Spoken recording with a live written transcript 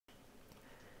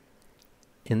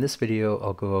In this video,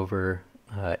 I'll go over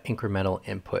incremental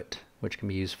input, which can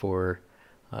be used for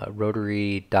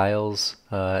rotary dials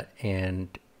and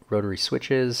rotary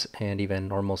switches and even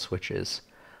normal switches.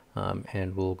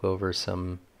 And we'll go over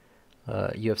some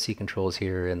UFC controls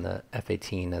here in the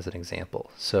F18 as an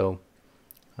example. So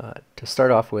to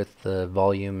start off with, the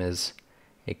volume is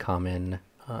a common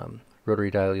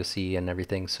rotary dial you'll see and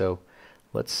everything. So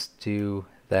let's do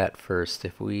that first.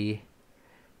 If we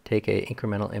take a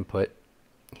incremental input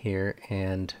here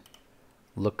and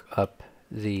look up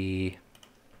the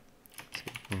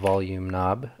volume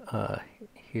knob,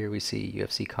 here we see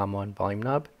UFC COM1 volume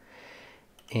knob,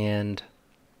 and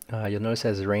you'll notice it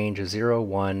has a range of 0,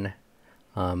 1,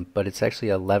 but it's actually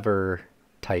a lever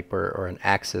type or an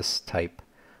axis type,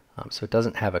 so it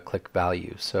doesn't have a click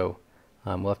value. So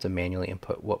we'll have to manually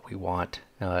input what we want,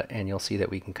 and you'll see that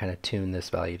we can kind of tune this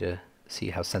value to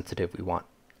see how sensitive we want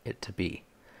it to be.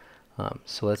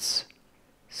 So let's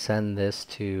send this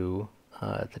to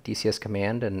the DCS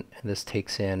command, and this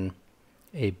takes in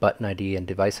a button ID and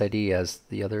device ID as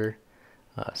the other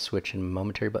switch and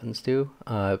momentary buttons do,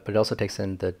 but it also takes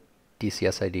in the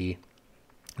DCS ID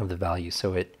of the value,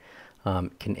 so it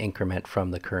can increment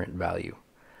from the current value.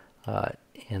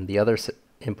 And the other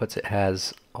inputs it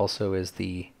has also is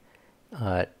the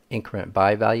increment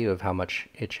by value of how much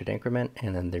it should increment,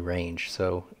 and then the range.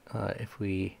 So if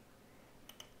we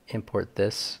import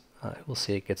this, we'll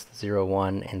see it gets the 0,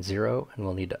 1, and 0, and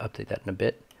we'll need to update that in a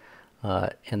bit.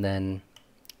 And then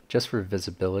just for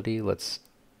visibility, let's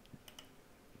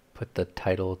put the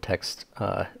title text,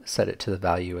 set it to the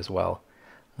value as well,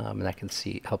 and that can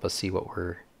help us see what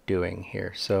we're doing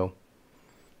here. So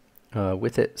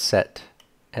with it set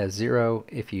as 0,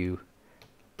 if you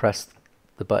press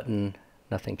the button,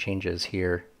 nothing changes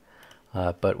here,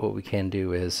 but what we can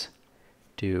do is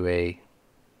do a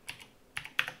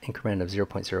increment of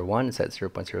 0.01, it's at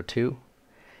 0.02,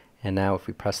 and now if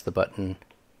we press the button,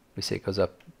 we see it goes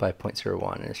up by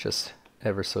 0.01, and it's just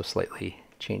ever so slightly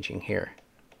changing here.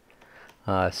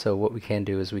 So what we can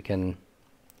do is we can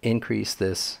increase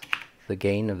the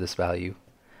gain of this value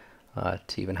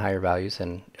to even higher values,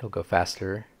 and it'll go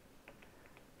faster.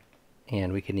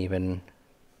 And we can even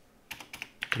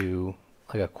do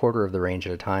like a quarter of the range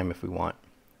at a time if we want.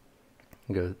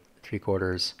 Go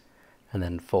 3/4 and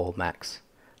then full max.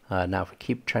 Now if we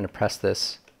keep trying to press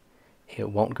this, it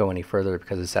won't go any further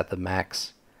because it's at the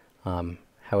max.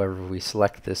 However, if we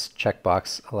select this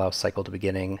checkbox, allow cycle to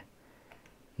beginning,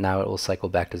 now it will cycle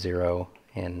back to 0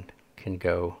 and can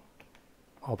go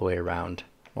all the way around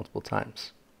multiple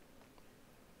times.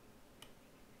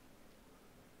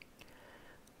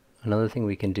 Another thing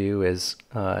we can do is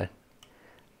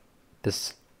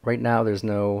this. Right now there's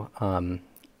no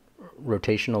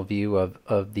rotational view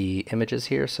of the images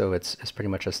here, so it's pretty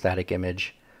much a static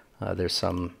image. There's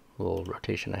some little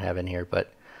rotation I have in here,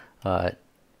 but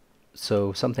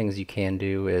so some things you can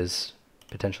do is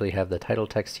potentially have the title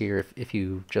text here. If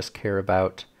you just care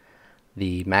about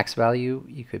the max value,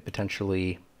 you could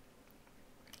potentially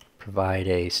provide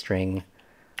a string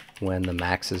when the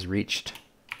max is reached,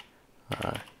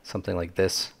 something like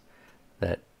this,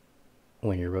 that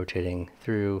when you're rotating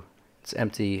through, it's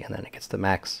empty and then it gets to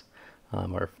max,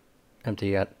 or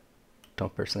empty. I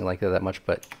don't personally like that much,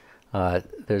 but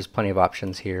there's plenty of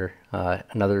options here.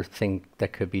 Another thing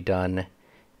that could be done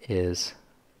is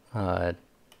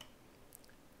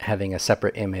having a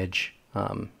separate image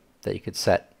that you could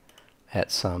set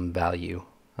at some value.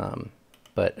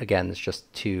 But again, it's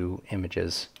just 2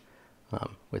 images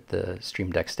with the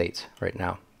Streamdeck states right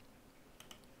now.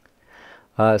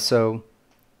 So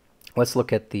let's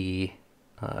look at the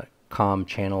COM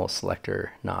channel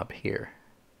selector knob here.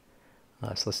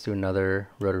 So let's do another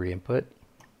rotary input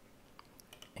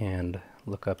and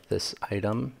look up this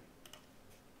item.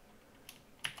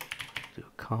 Do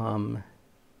COM,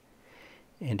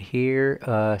 and here,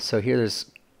 so here there's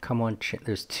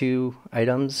there's 2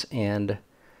 items, and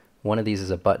one of these is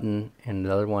a button and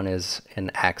the other one is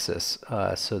an axis.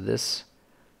 So this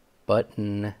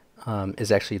button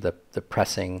is actually the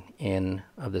pressing in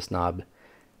of this knob,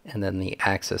 and then the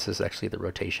axis is actually the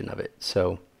rotation of it.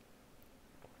 So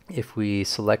if we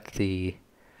select the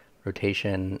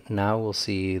rotation, now we'll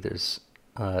see there's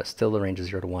still the range of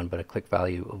 0 to 1, but a click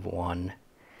value of 1.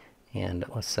 And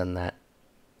let's send that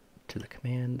to the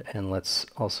command, and let's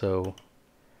also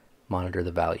monitor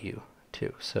the value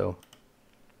too. So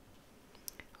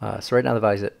so right now the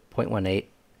value is at 0.18,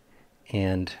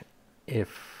 and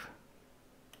if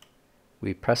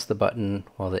we press the button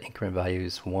while the increment value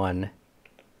is 1,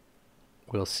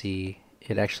 we'll see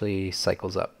it actually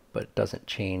cycles up, but it doesn't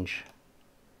change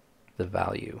the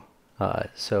value.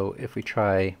 So if we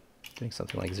try doing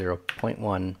something like 0.1.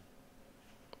 We'll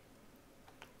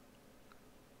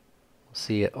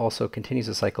see it also continues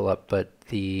to cycle up, but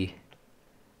the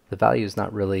value is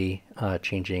not really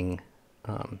changing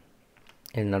in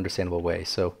an understandable way.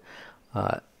 So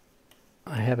I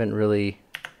haven't really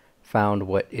found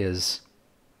what is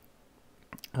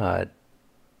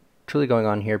truly going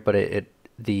on here, but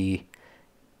the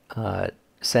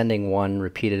sending 1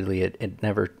 repeatedly, it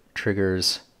never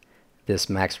triggers this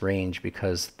max range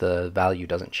because the value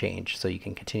doesn't change. So you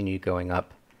can continue going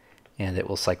up and it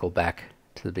will cycle back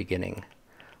to the beginning.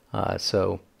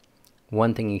 So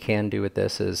one thing you can do with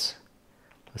this is,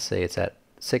 let's say it's at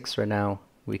 6 right now,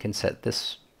 we can set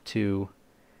this to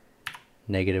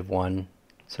 -1.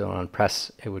 So on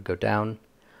press it would go down.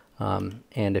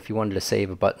 And if you wanted to save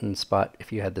a button spot,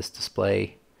 if you had this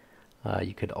display,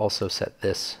 you could also set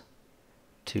this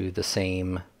to the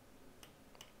same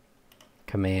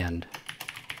command.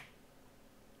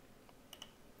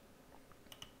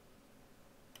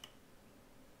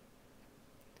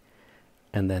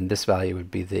 And then this value would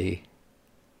be the,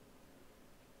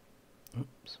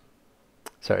 oops,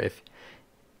 sorry,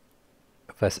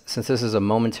 since this is a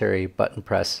momentary button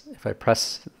press, if I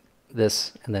press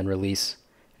this and then release,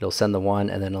 it'll send the 1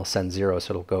 and then it'll send 0,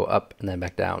 so it'll go up and then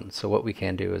back down. So what we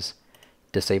can do is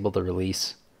disable the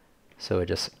release, so it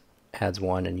just adds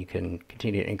 1 and you can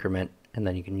continue to increment, and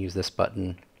then you can use this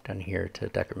button down here to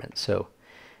decrement. So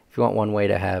if you want one way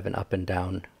to have an up and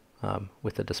down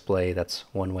with the display, that's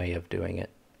one way of doing it.